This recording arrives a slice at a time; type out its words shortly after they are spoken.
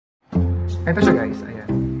Ito siya guys, ayan.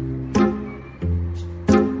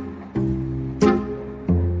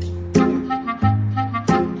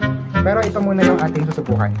 Pero ito muna yung ating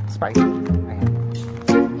susubukan. Spicy. Ayan.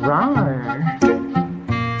 Rawr!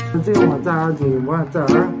 自我着急，我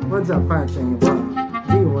这快进我，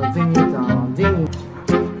替我紧张紧。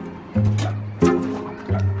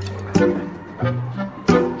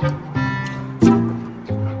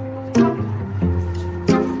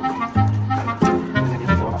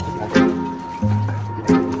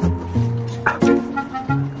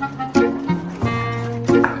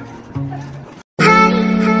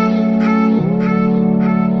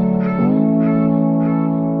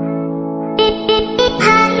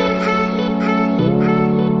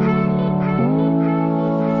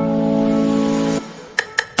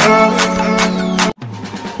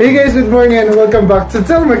Hey guys, good morning and welcome back to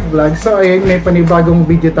Ramen Mukbang. So ayun, may panibagong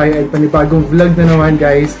video tayo at panibagong vlog na naman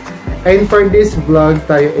guys. And for this vlog,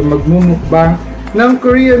 tayo ay magmumukbang ng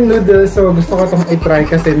Korean noodles. So gusto ko itong i-try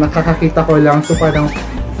kasi nakakakita ko lang. So parang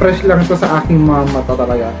fresh lang ito sa aking mga mata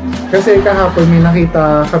talaga. Kasi kahapon may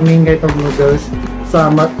nakita kaming itong noodles sa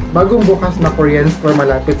bagong bukas na Korean store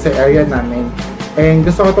malapit sa area namin. And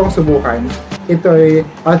gusto ko itong subukan. Ito ay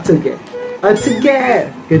Ottogi. Ottogi!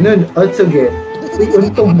 Ganun, Ottogi. Uy,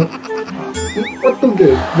 untong mo.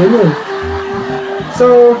 Ottogi. Ganun.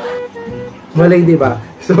 So, malay diba?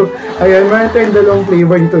 So, ayan, meron tayong dalawang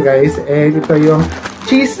flavor dito guys. And ito yung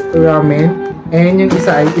cheese ramen. And yung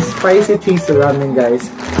isa ay spicy cheese ramen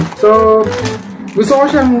guys. So, gusto ko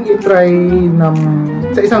siyang i-try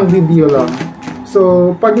sa isang video lang.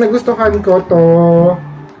 So, pag nagustuhan ko to,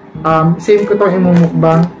 same ko itong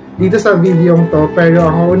imumukbang dito sa video to.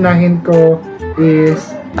 Pero ang unahin ko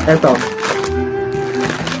is eto.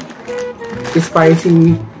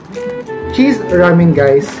 Spicy cheese ramen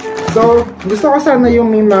guys. So, gusto ko sana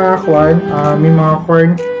yung may mga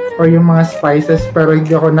corn or yung mga spices pero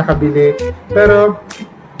hindi ako nakabili. Pero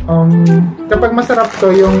kapag masarap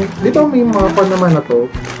to yung, di ba may mga corn naman na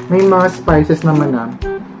to, may mga spices naman na.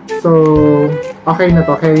 So, okay na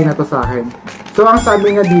to, carry na to sa akin. So, ang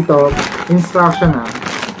sabi nga dito, instruction na.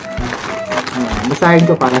 Basahin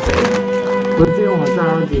ko para sa inyo.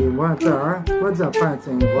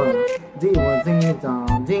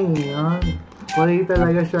 Kulay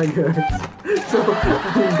talaga siya guys. So,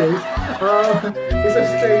 ayun guys.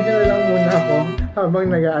 Isa-stir nyo na lang muna ako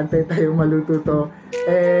habang nag-aantay tayo maluto to.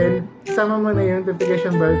 And sama mo na yung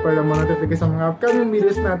notification bell para ma-notify sa mga upcoming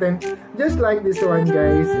videos natin. Just like this one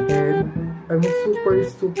guys. And I'm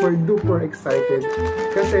super duper excited.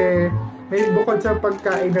 Kasi may bukod sa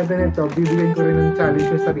pagkain natin ito, bibigyan ko rin ng challenge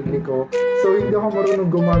yung sarili ko. So, hindi ako marunong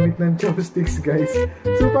gumamit ng chopsticks, guys.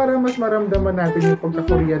 So, para mas maramdaman natin yung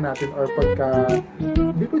pagka-Korea natin or pagka...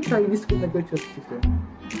 Di ba Chinese kung nag-chopsticks eh?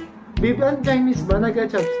 Di ba Chinese ba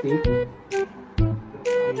nag-chopstick?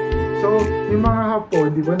 So, yung mga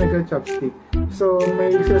Hapon, di ba nag-chopstick? So,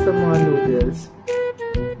 may isa sa mga noodles.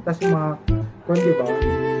 Tapos yung mga... Kung di ba?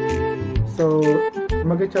 So,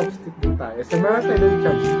 mag-chopstick din tayo. So, meron tayo ng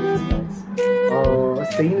chopsticks, guys.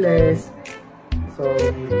 Stainless. So,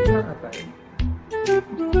 nakatay.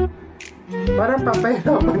 Parang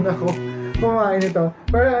papahirapan ako kumain ito.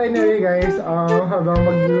 Pero anyway guys,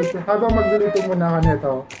 habang magluluto muna ako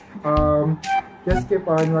nito, just keep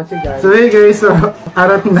on watching guys. So hey guys, so,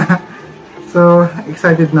 arat na. So,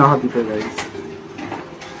 excited na ako dito guys.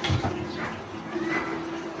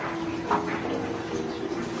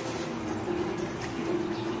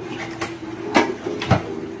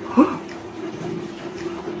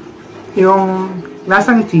 Yung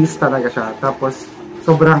lasang cheese talaga siya. Tapos,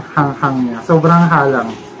 sobrang hanghang niya. Sobrang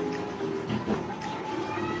halang.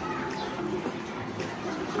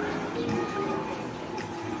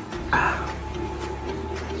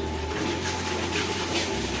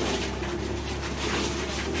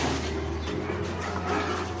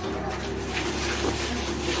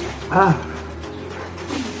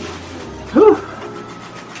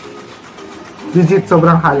 Legit,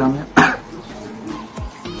 sobrang halang niya.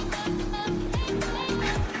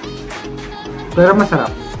 Pero masarap.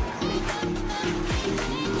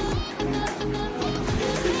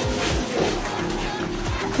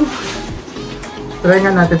 Try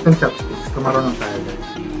nga natin itong chopsticks. Kung marunong tayo guys.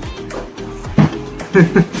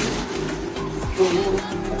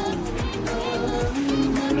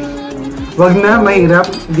 Wag na, mahirap.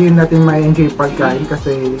 Hindi natin ma-enjoy pagkain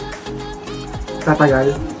kasi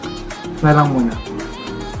tatagal. Na lang muna.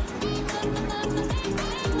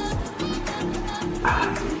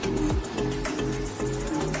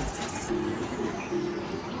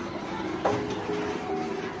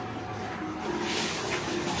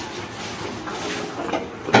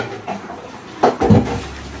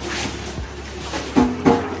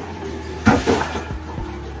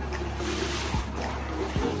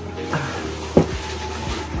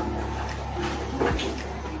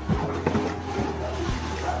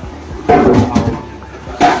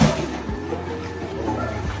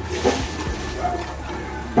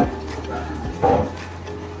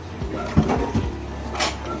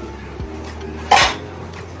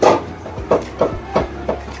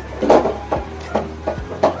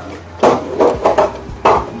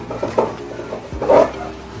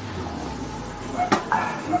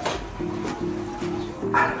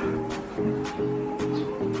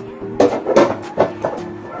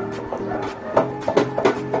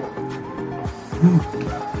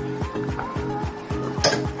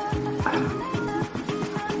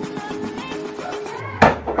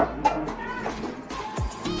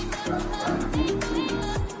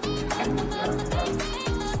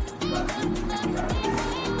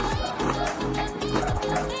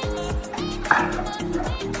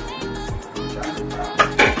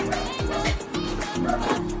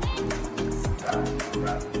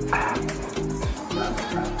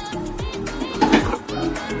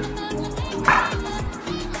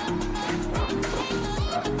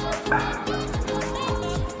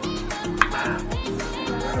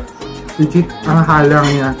 Legit ang halang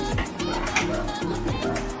niya.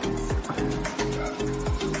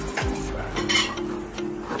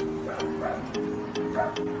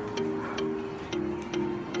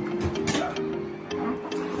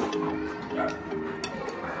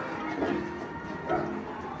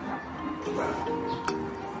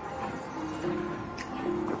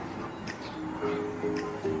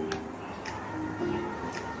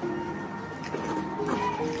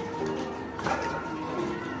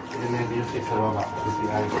 Sa baba, kasi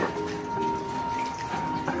ay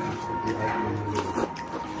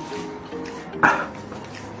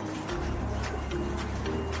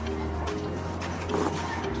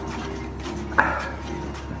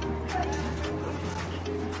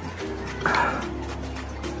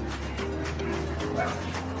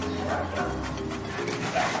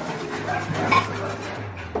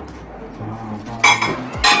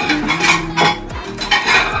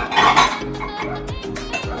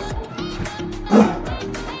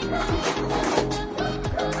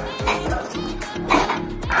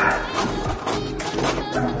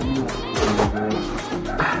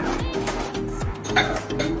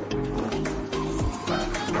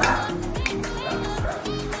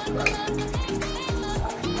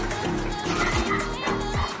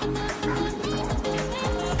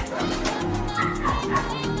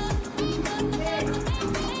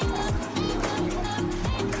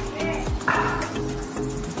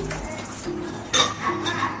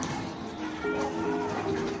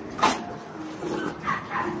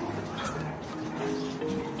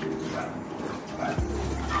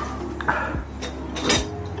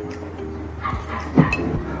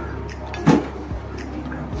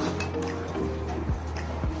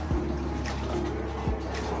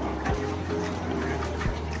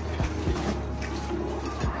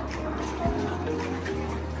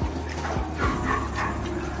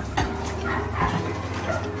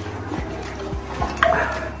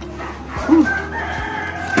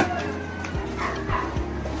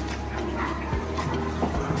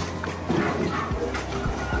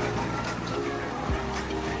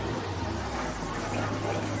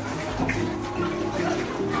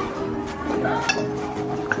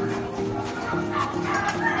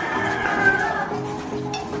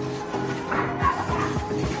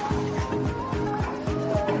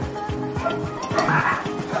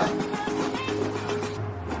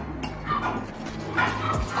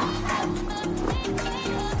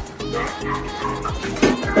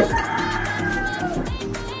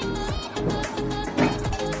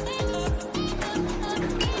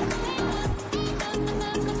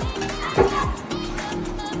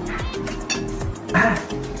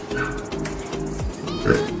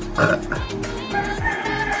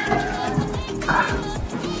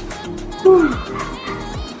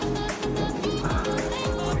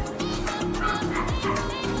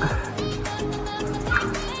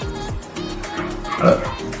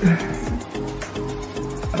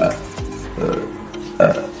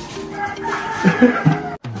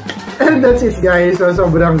And that's it guys, so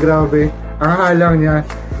sobrang grabe ang halang niya.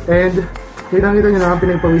 And kitang-kita nyo na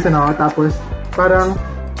pinagpawisan ako, tapos parang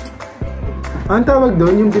ang tawag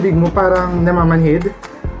doon, yung bibig mo parang namamanhid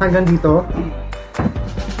hanggang dito.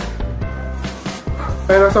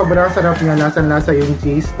 Pero sobrang sarap niya, lasang-lasa yung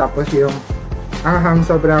cheese, tapos yung anghang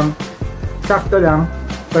sobrang sakto lang,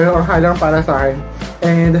 pero ang halang para sa akin.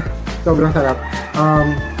 And sobrang sarap.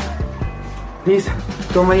 Please,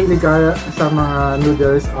 kung mahilig ka sa mga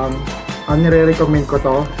noodles, nire-recommend ko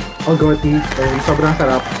to, Ottogi, and sobrang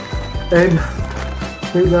sarap. And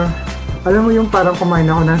alam mo yung parang kumain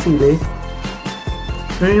ako ng sili,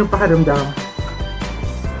 yun yung pakiramdam.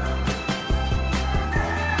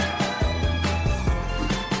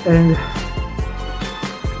 And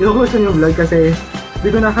iukusan yung vlog kasi hindi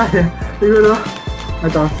ko na kaya. Siguro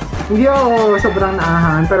ito, hindi ako sobrang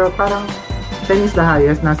naahan, pero parang 10 is the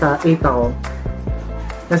highest, nasa 8 ako.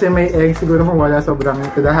 Kasi may egg, siguro kung wala sobrang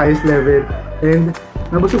to the highest level. And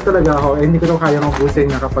nabusog talaga ako, and hindi ko to kayang ubusin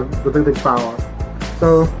nga kapag tutugtog pa ako. So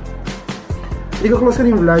hindi ko close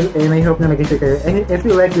yung vlog, and I hope na nag-enjoy kayo. And if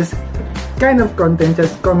you like this kind of content,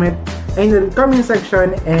 just comment in the comment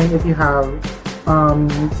section. And if you have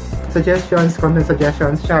suggestions, content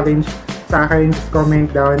suggestions, challenge sa akin, just comment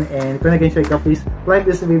down. And kung nag-enjoy ka, please like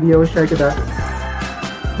this video, share to the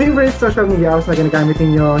favorite social media apps na ginagamit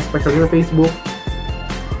ninyo, especially your Facebook.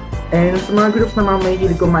 And sa mga groups na mga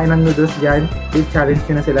mahihilig kumain ng noodles dyan, i-challenge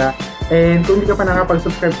nyo na sila. And kung hindi ka pa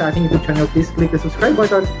nakapag-subscribe sa ating YouTube channel, please click the subscribe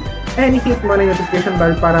button and hit mo na yung notification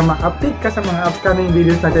bell para ma-update ka sa mga upcoming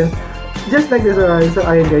videos natin. Just like this one. So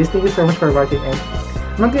ayun guys, thank you so much for watching and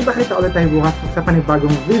magkita-kita ulit tayo bukas sa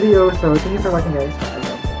panibagong video. So thank you for watching guys.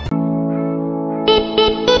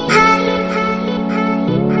 Bye.